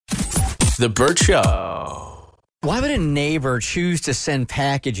The Burt Show. Why would a neighbor choose to send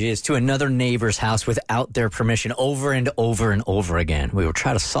packages to another neighbor's house without their permission over and over and over again? We will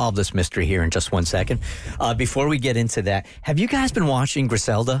try to solve this mystery here in just 1 second. Before we get into that, have you guys been watching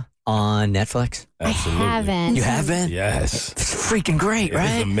Griselda on Netflix? Absolutely. I haven't. You haven't? Yes. It's freaking great, right?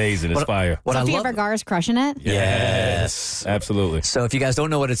 It's amazing. It's fire. What I Sofia love. Vergara's crushing it. Yes. Absolutely. So if you guys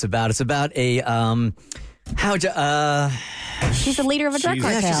don't know what it's about a She's the leader of a drug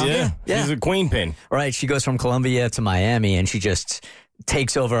cartel. She's a queen pin. right, she goes from Colombia to Miami and she just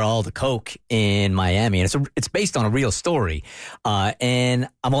takes over all the coke in Miami, and it's based on a real story. And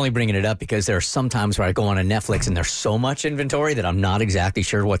I'm only bringing it up because there are some times where I go on a Netflix and there's so much inventory that I'm not exactly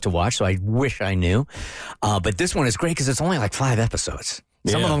sure what to watch. So I wish I knew. But this one is great because it's only like 5 episodes.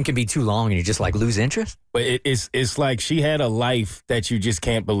 Some of them can be too long and you just like lose interest. But it's like she had a life that you just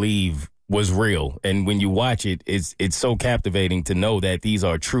can't believe was real. And when you watch it, it's so captivating to know that these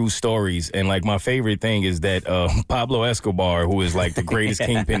are true stories. And like my favorite thing is that Pablo Escobar, who is like the greatest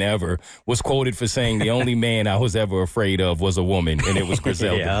kingpin ever, was quoted for saying the only man I was ever afraid of was a woman, and it was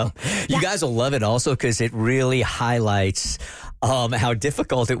Griselda. You guys will love it also because it really highlights how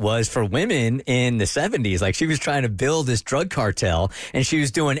difficult it was for women in the 70s. Like she was trying to build this drug cartel and she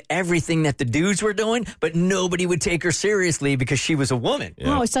was doing everything that the dudes were doing, but nobody would take her seriously because she was a woman.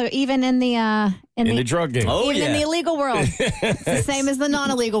 Oh, so even in the In the drug game. Oh, even in the illegal world, it's the same as the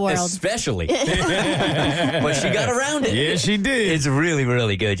non-illegal world. Especially. But she got around it. Yeah, she did. It's really,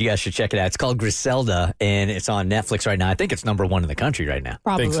 really good. You guys should check it out. It's called Griselda, and it's on Netflix right now. I think it's #1 in the country right now.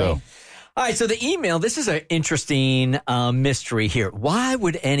 Probably. I think so. All right, so the email, this is an interesting mystery here. Why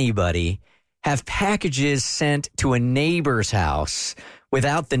would anybody have packages sent to a neighbor's house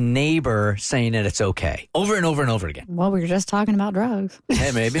without the neighbor saying that it's okay? Over and over and over again. Well, we were just talking about drugs.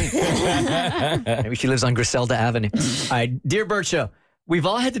 Hey, maybe. Maybe she lives on Griselda Avenue. All right, Dear Burt Show, we've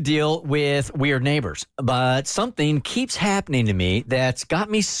all had to deal with weird neighbors, but something keeps happening to me that's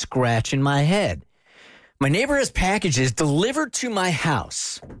got me scratching my head. My neighbor has packages delivered to my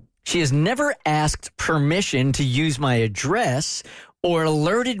house. She has never asked permission to use my address or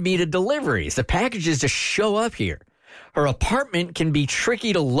alerted me to deliveries. The packages just show up here. Her apartment can be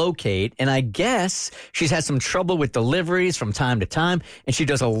tricky to locate, and I guess she's had some trouble with deliveries from time to time, and she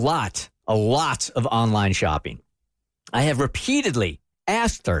does a lot of online shopping. I have repeatedly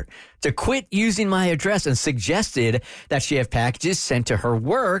asked her to quit using my address and suggested that she have packages sent to her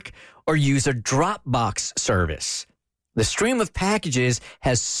work or use a Dropbox service. The stream of packages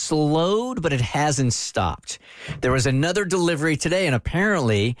has slowed, but it hasn't stopped. There was another delivery today, and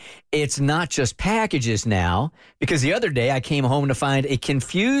apparently it's not just packages now, because the other day I came home to find a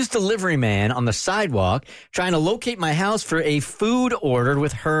confused delivery man on the sidewalk trying to locate my house for a food order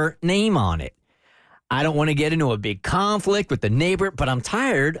with her name on it. I don't want to get into a big conflict with the neighbor, but I'm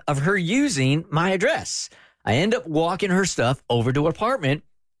tired of her using my address. I end up walking her stuff over to her apartment.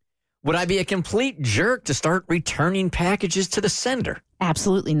 Would I be a complete jerk to start returning packages to the sender?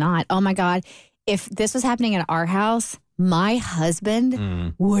 Absolutely not. Oh, my God. If this was happening at our house, my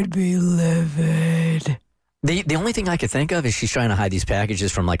husband would be livid. The only thing I could think of is she's trying to hide these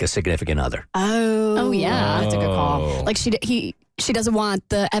packages from like a significant other. Oh yeah, That's a good call. like she doesn't want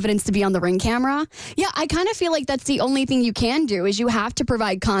the evidence to be on the Ring camera. Yeah, I kind of feel like that's the only thing you can do is you have to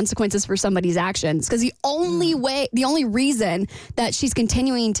provide consequences for somebody's actions, because the only reason that she's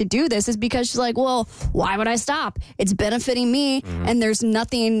continuing to do this is because she's like, well, why would I stop? It's benefiting me, and there's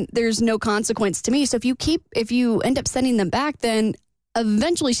no consequence to me. So if you end up sending them back, then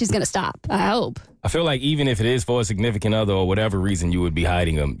eventually she's going to stop. I hope. I feel like even if it is for a significant other or whatever reason you would be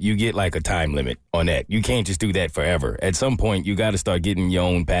hiding them, you get like a time limit on that. You can't just do that forever. At some point, you got to start getting your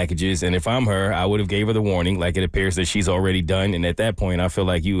own packages. And if I'm her, I would have gave her the warning like it appears that she's already done. And at that point, I feel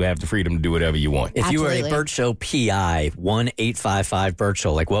like you have the freedom to do whatever you want. If you were a Absolutely. Burt Show PI, 1-855-BURT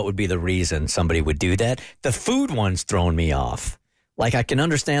Show, like what would be the reason somebody would do that? The food one's throwing me off. Like I can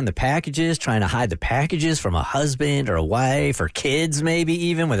understand the packages, trying to hide the packages from a husband or a wife or kids maybe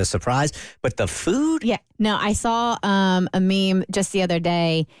even with a surprise. But the food? Yeah. No, I saw a meme just the other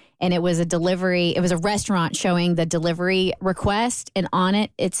day, and it was a delivery. It was a restaurant showing the delivery request, and on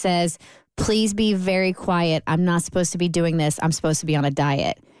it, it says, please be very quiet. I'm not supposed to be doing this. I'm supposed to be on a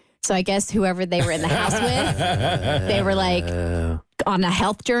diet. So I guess whoever they were in the house with, they were like on a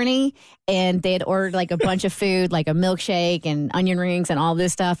health journey, and they had ordered like a bunch of food, like a milkshake and onion rings and all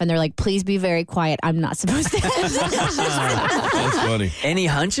this stuff. And they're like, please be very quiet. I'm not supposed to. That's funny. Any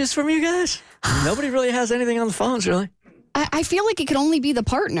hunches from you guys? Nobody really has anything on the phones, really. I feel like it could only be the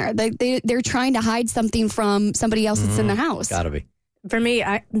partner. They're trying to hide something from somebody else that's in the house. Gotta be. For me,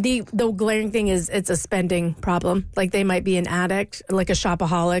 the glaring thing is it's a spending problem. Like they might be an addict, like a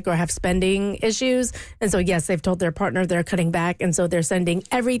shopaholic, or have spending issues. And so, yes, they've told their partner they're cutting back. And so they're sending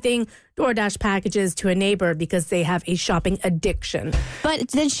everything, DoorDash packages, to a neighbor because they have a shopping addiction. But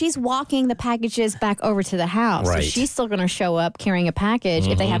then she's walking the packages back over to the house. Right. So she's still going to show up carrying a package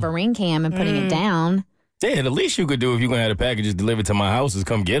if they have a Ring cam and putting it down. Yeah, the least you could do if you're going to have the packages delivered to my house is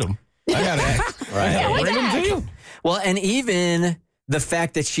come get them. I got to Right. bring them to you. Well, and even the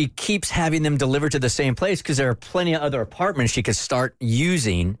fact that she keeps having them delivered to the same place, because there are plenty of other apartments she could start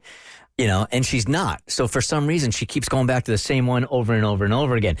using, and she's not. So for some reason, she keeps going back to the same one over and over and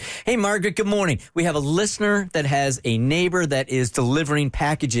over again. Hey, Margaret, good morning. We have a listener that has a neighbor that is delivering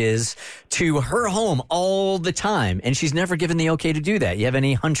packages to her home all the time, and she's never given the okay to do that. You have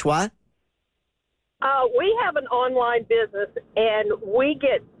any hunch why? We have an online business, and we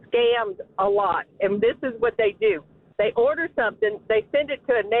get scammed a lot. And this is what they do. They order something, they send it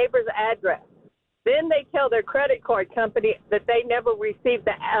to a neighbor's address. Then they tell their credit card company that they never received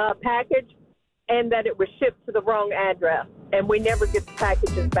the package and that it was shipped to the wrong address. And we never get the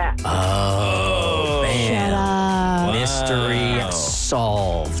packages back. Oh, man. Shut up. Mystery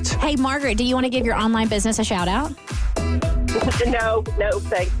solved. Hey, Margaret, do you want to give your online business a shout out? No,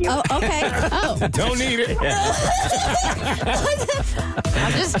 thank you. Oh, okay. Oh, Don't need it.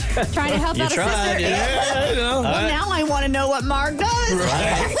 I'm just trying to help out a sister. Yeah, Well, now I want to know what Mark does.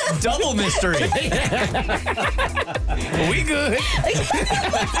 Right. Double mystery. We good. What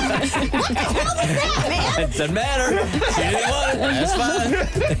the hell was that, man? It doesn't matter. She didn't want it. That's fine.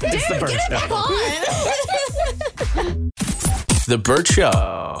 It's the Burt Show. Come on. The Burt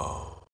Show.